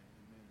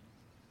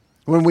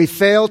 When we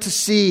fail to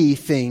see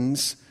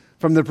things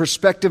from the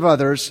perspective of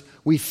others,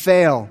 we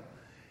fail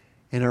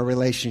in our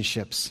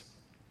relationships.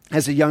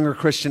 As a younger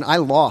Christian, I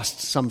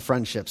lost some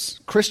friendships,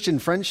 Christian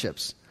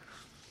friendships,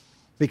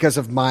 because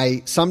of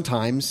my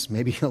sometimes,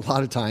 maybe a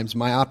lot of times,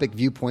 myopic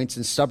viewpoints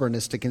and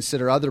stubbornness to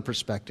consider other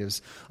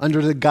perspectives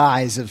under the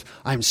guise of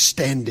I'm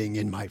standing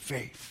in my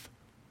faith.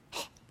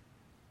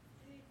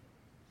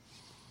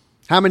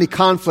 How many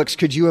conflicts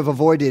could you have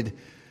avoided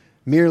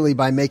merely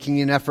by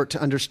making an effort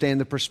to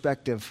understand the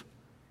perspective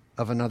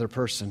of another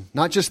person?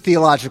 Not just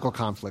theological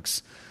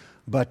conflicts,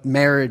 but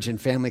marriage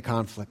and family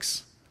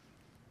conflicts,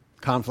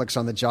 conflicts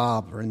on the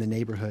job or in the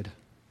neighborhood.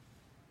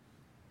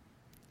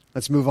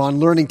 Let's move on.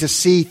 Learning to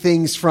see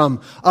things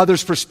from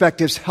others'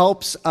 perspectives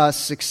helps us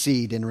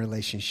succeed in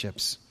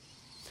relationships.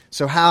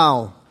 So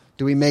how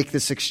do we make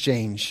this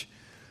exchange?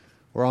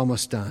 We're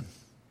almost done.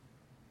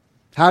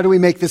 How do we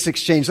make this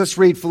exchange? Let's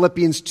read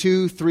Philippians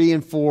 2, 3,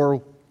 and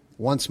 4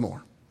 once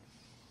more.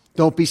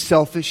 Don't be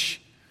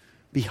selfish.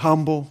 Be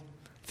humble.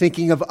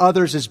 Thinking of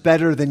others as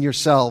better than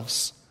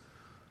yourselves.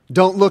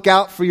 Don't look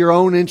out for your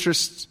own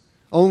interests,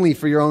 only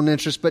for your own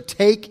interests, but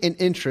take an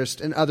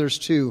interest in others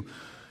too.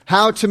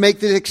 How to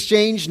make the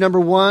exchange? Number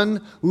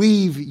one,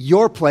 leave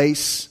your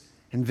place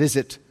and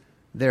visit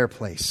their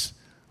place.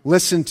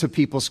 Listen to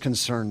people's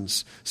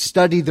concerns.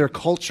 Study their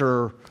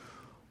culture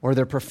or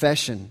their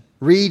profession.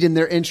 Read in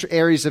their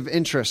areas of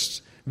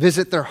interest.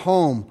 Visit their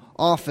home,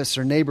 office,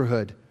 or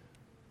neighborhood.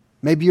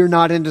 Maybe you're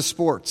not into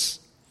sports.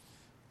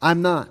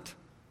 I'm not.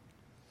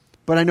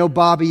 But I know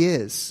Bobby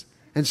is.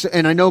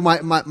 And I know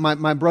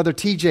my brother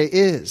TJ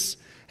is.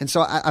 And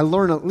so I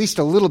learn at least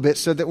a little bit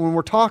so that when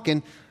we're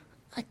talking,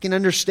 I can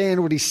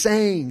understand what he's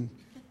saying.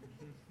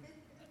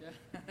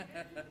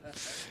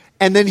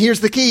 And then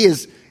here's the key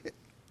is,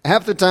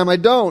 half the time I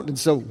don't. And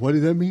so, what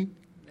does that mean?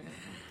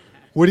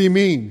 What do you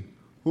mean?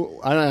 Well,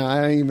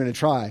 I ain't even going to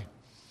try.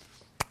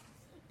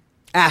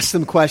 Ask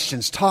them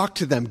questions. Talk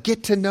to them.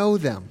 Get to know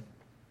them.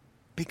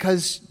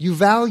 Because you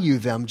value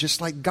them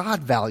just like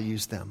God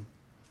values them.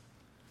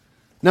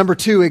 Number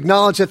two,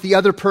 acknowledge that the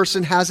other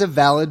person has a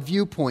valid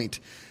viewpoint.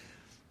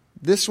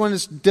 This one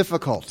is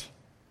difficult.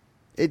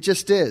 It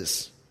just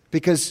is.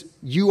 Because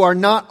you are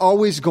not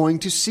always going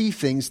to see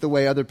things the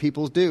way other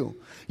people do.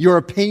 Your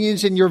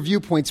opinions and your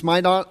viewpoints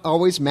might not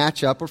always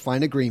match up or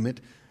find agreement.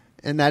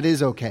 And that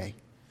is okay.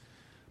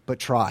 But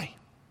try.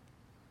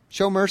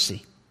 Show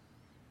mercy.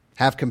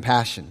 Have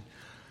compassion.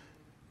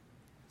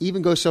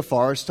 Even go so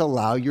far as to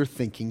allow your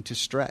thinking to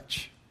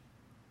stretch.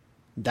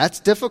 That's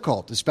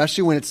difficult,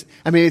 especially when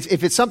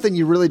if it's something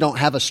you really don't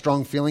have a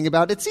strong feeling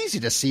about, it's easy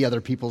to see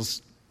other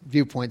people's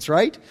viewpoints,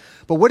 right?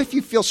 But what if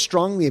you feel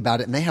strongly about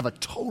it and they have a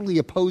totally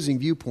opposing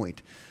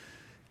viewpoint?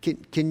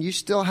 Can you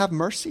still have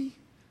mercy?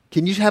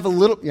 Can you have a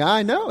little... Yeah,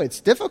 I know, it's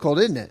difficult,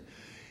 isn't it?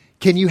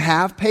 Can you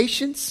have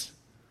patience?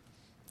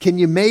 Can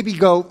you maybe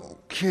go,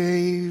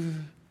 okay,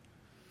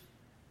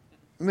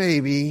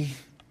 maybe...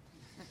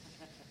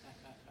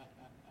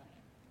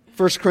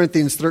 1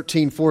 Corinthians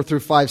 13, 4 through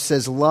 5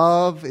 says,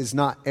 love is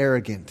not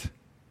arrogant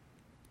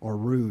or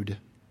rude.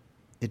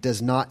 It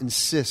does not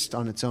insist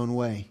on its own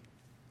way.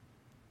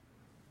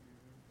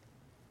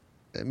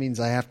 That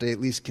means I have to at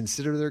least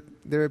consider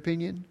their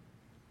opinion?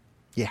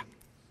 Yeah.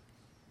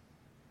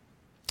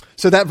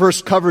 So that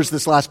verse covers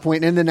this last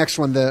point. And the next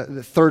one,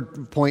 the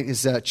third point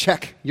is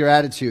check your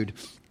attitude.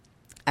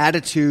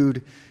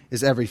 Attitude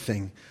is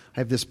everything.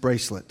 I have this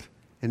bracelet.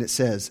 And it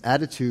says,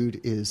 attitude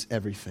is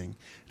everything.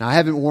 Now, I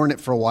haven't worn it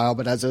for a while,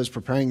 but as I was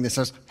preparing this,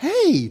 I was,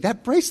 hey,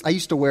 that bracelet. I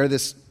used to wear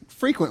this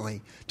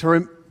frequently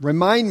to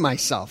remind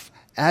myself,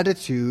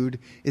 attitude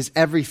is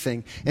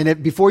everything.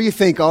 And before you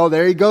think, oh,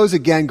 there he goes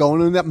again,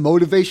 going on that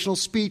motivational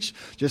speech,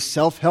 just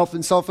self-help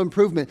and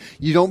self-improvement.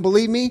 You don't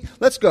believe me?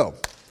 Let's go.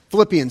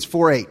 Philippians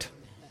 4:8.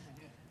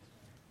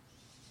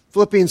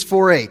 Philippians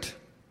 4:8.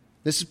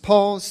 This is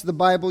Paul, this is the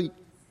Bible.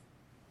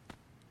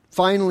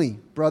 Finally,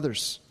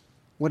 brothers,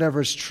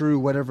 whatever is true,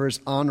 whatever is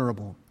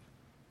honorable,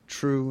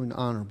 true and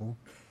honorable,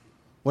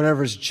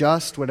 whatever is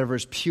just, whatever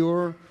is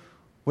pure,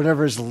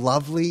 whatever is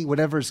lovely,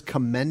 whatever is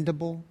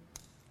commendable,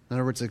 in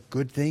other words, a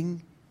good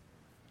thing.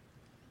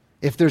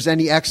 If there's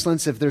any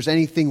excellence, if there's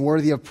anything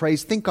worthy of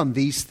praise, think on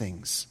these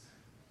things.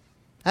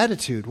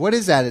 Attitude. What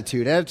is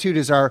attitude? Attitude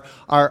is our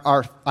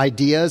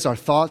ideas, our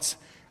thoughts,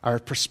 our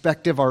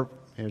perspective,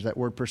 here's that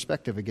word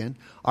perspective again,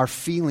 our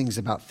feelings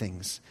about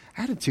things.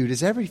 Attitude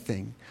is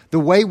everything. The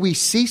way we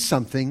see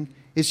something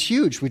is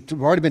huge. We've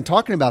already been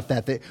talking about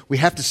that we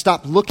have to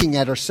stop looking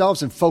at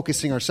ourselves and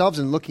focusing ourselves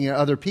and looking at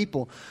other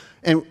people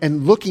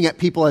and looking at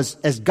people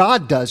as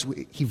God does.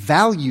 He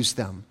values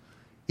them.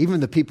 Even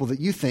the people that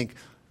you think,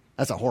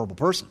 that's a horrible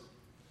person.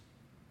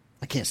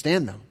 I can't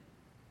stand them.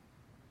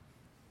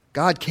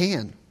 God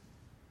can.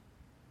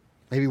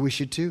 Maybe we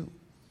should too.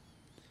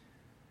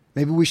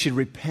 Maybe we should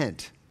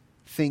repent,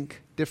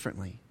 think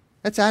differently.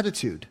 That's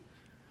attitude.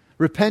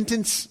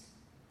 Repentance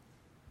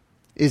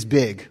is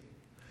big.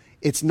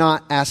 It's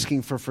not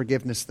asking for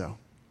forgiveness, though.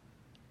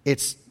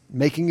 It's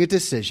making a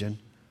decision.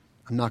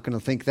 I'm not going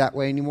to think that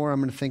way anymore. I'm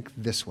going to think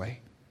this way.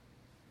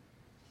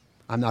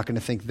 I'm not going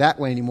to think that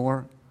way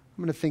anymore.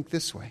 I'm going to think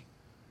this way.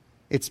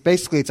 It's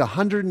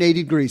 180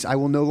 degrees. I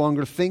will no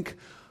longer think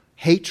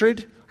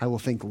hatred. I will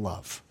think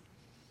love.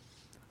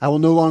 I will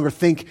no longer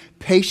think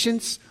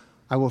patience.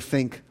 I will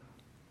think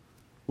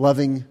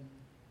loving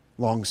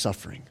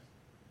long-suffering.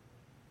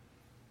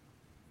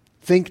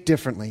 Think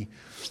differently.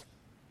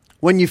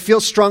 When you feel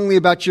strongly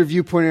about your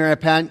viewpoint or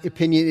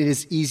opinion, it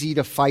is easy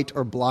to fight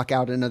or block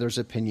out another's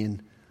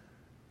opinion.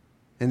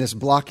 And this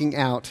blocks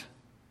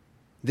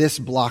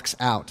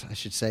out, I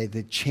should say,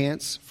 the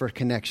chance for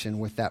connection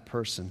with that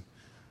person.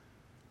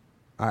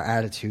 Our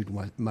attitude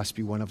must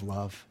be one of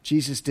love.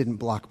 Jesus didn't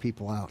block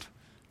people out.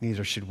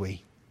 Neither should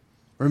we.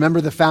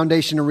 Remember, the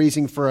foundation and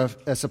reason for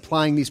us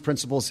applying these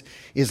principles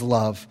is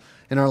love.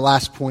 And our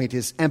last point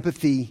is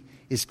empathy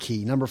is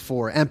key. Number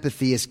 4,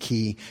 empathy is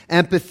key.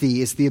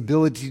 Empathy is the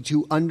ability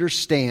to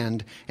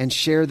understand and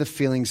share the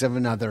feelings of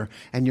another.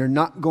 And you're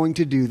not going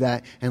to do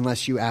that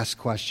unless you ask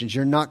questions.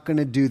 You're not going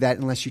to do that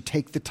unless you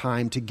take the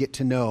time to get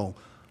to know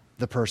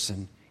the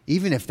person,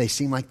 even if they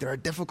seem like they're a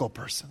difficult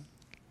person.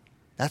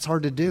 That's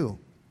hard to do.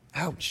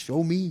 Ouch,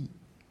 show me.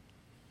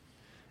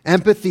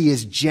 Empathy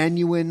is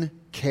genuine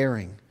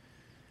caring.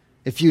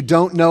 If you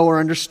don't know or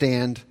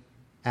understand,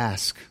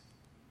 ask.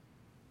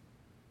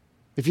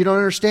 If you don't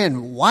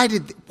understand, why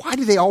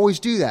do they always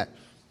do that?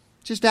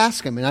 Just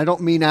ask them. And I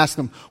don't mean ask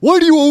them, why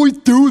do you always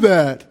do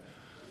that?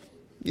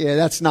 Yeah,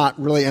 that's not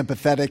really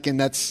empathetic,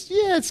 and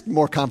it's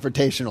more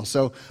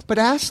confrontational. But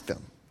ask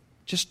them.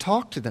 Just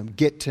talk to them.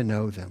 Get to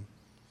know them.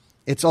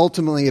 It's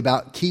ultimately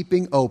about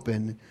keeping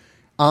open,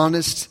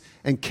 honest,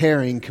 and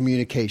caring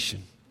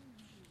communication.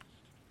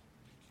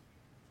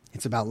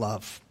 It's about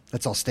love.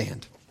 Let's all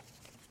stand.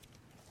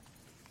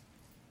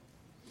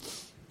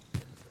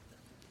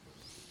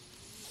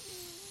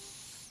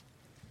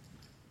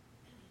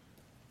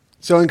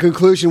 So in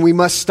conclusion, we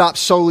must stop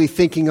solely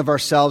thinking of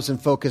ourselves and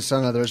focus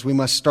on others. We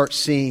must start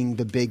seeing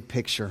the big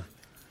picture,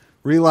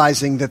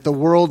 realizing that the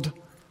world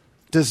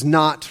does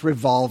not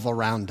revolve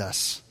around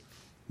us.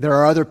 There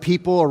are other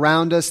people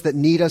around us that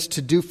need us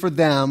to do for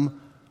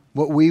them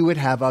what we would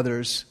have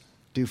others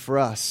do for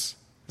us.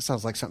 That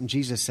sounds like something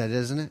Jesus said,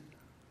 isn't it?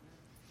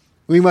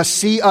 We must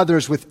see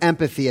others with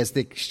empathy, as the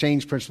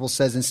exchange principle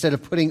says. Instead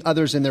of putting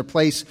others in their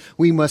place,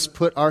 we must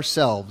put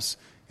ourselves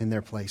in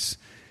their place.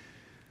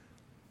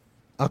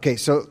 Okay,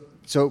 so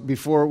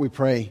before we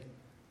pray,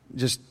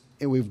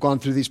 we've gone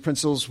through these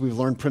principles. We've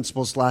learned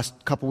principles the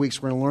last couple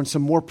weeks. We're going to learn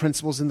some more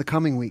principles in the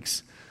coming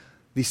weeks.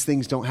 These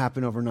things don't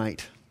happen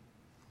overnight.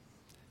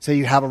 Say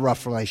you have a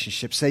rough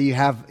relationship. Say you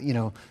have,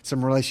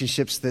 some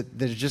relationships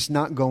that are just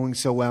not going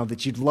so well,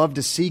 that you'd love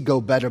to see go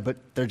better, but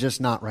they're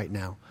just not right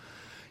now.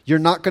 You're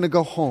not going to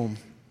go home.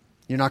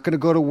 You're not going to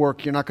go to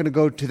work. You're not going to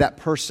go to that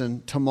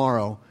person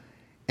tomorrow,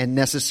 and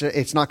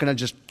it's not going to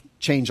just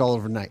change all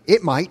overnight.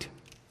 It might.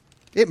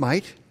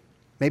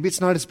 Maybe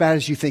it's not as bad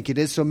as you think it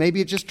is, so maybe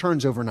it just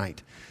turns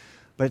overnight.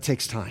 But it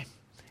takes time.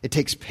 It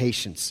takes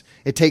patience.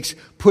 It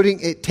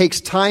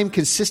takes time,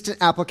 consistent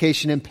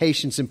application, and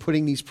patience in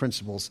putting these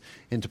principles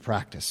into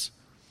practice.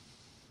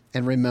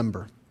 And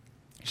remember,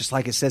 just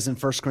like it says in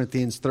 1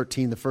 Corinthians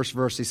 13, the first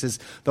verse, he says,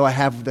 though I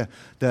have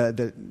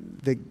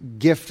the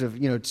gift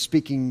of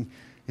speaking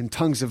in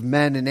tongues of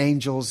men and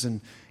angels,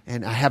 and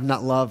I have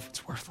not love,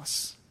 it's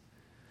worthless.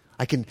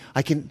 I can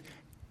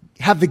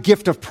have the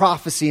gift of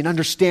prophecy and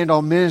understand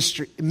all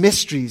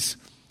mysteries,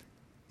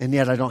 and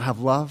yet I don't have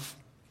love,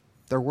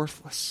 they're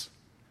worthless.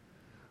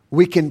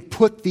 We can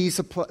put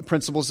these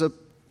principles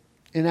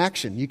in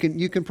action. You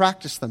can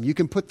practice them. You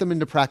can put them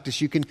into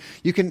practice. You can,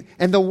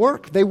 and they'll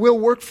work. They will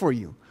work for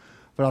you.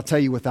 But I'll tell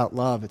you, without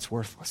love, it's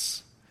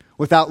worthless.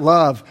 Without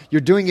love, you're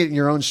doing it in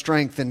your own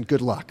strength, and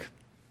good luck.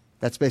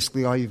 That's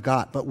basically all you've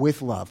got. But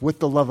with love, with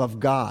the love of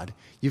God,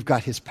 you've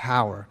got His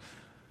power.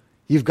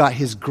 You've got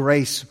His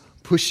grace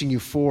pushing you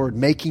forward,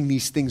 making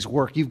these things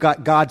work. You've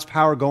got God's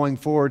power going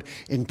forward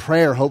in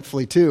prayer,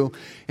 hopefully too.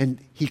 And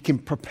He can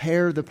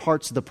prepare the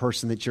parts of the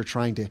person that you're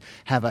trying to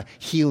have a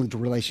healed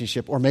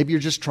relationship. Or maybe you're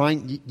just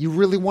you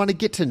really want to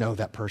get to know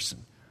that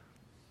person.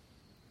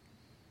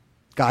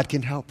 God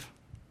can help.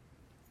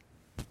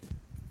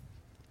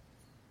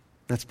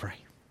 Let's pray.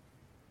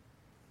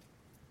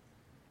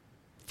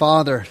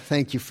 Father,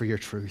 thank you for your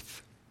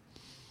truth.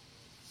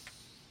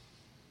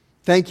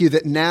 Thank you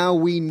that now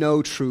we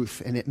know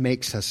truth and it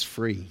makes us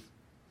free.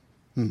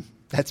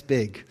 That's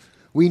big.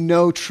 We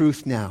know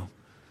truth now.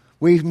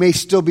 We may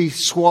still be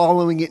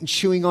swallowing it and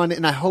chewing on it,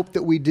 and I hope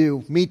that we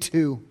do. Me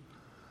too.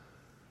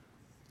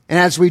 And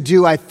as we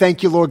do, I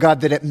thank you, Lord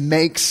God, that it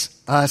makes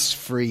us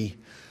free.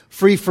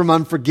 Free from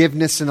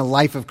unforgiveness and a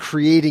life of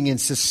creating and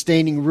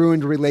sustaining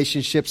ruined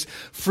relationships.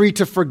 Free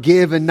to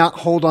forgive and not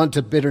hold on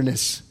to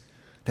bitterness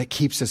that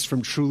keeps us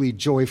from truly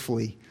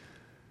joyfully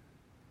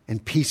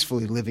and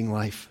peacefully living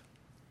life.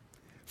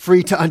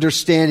 Free to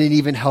understand and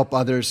even help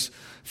others.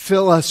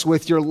 Fill us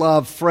with your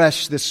love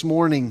fresh this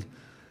morning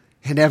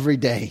and every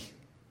day.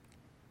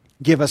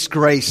 Give us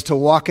grace to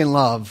walk in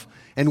love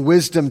and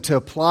wisdom to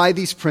apply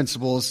these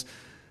principles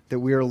that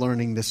we are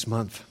learning this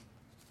month.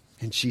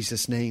 In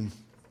Jesus' name,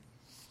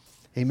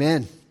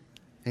 amen.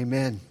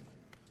 Amen.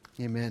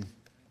 Amen.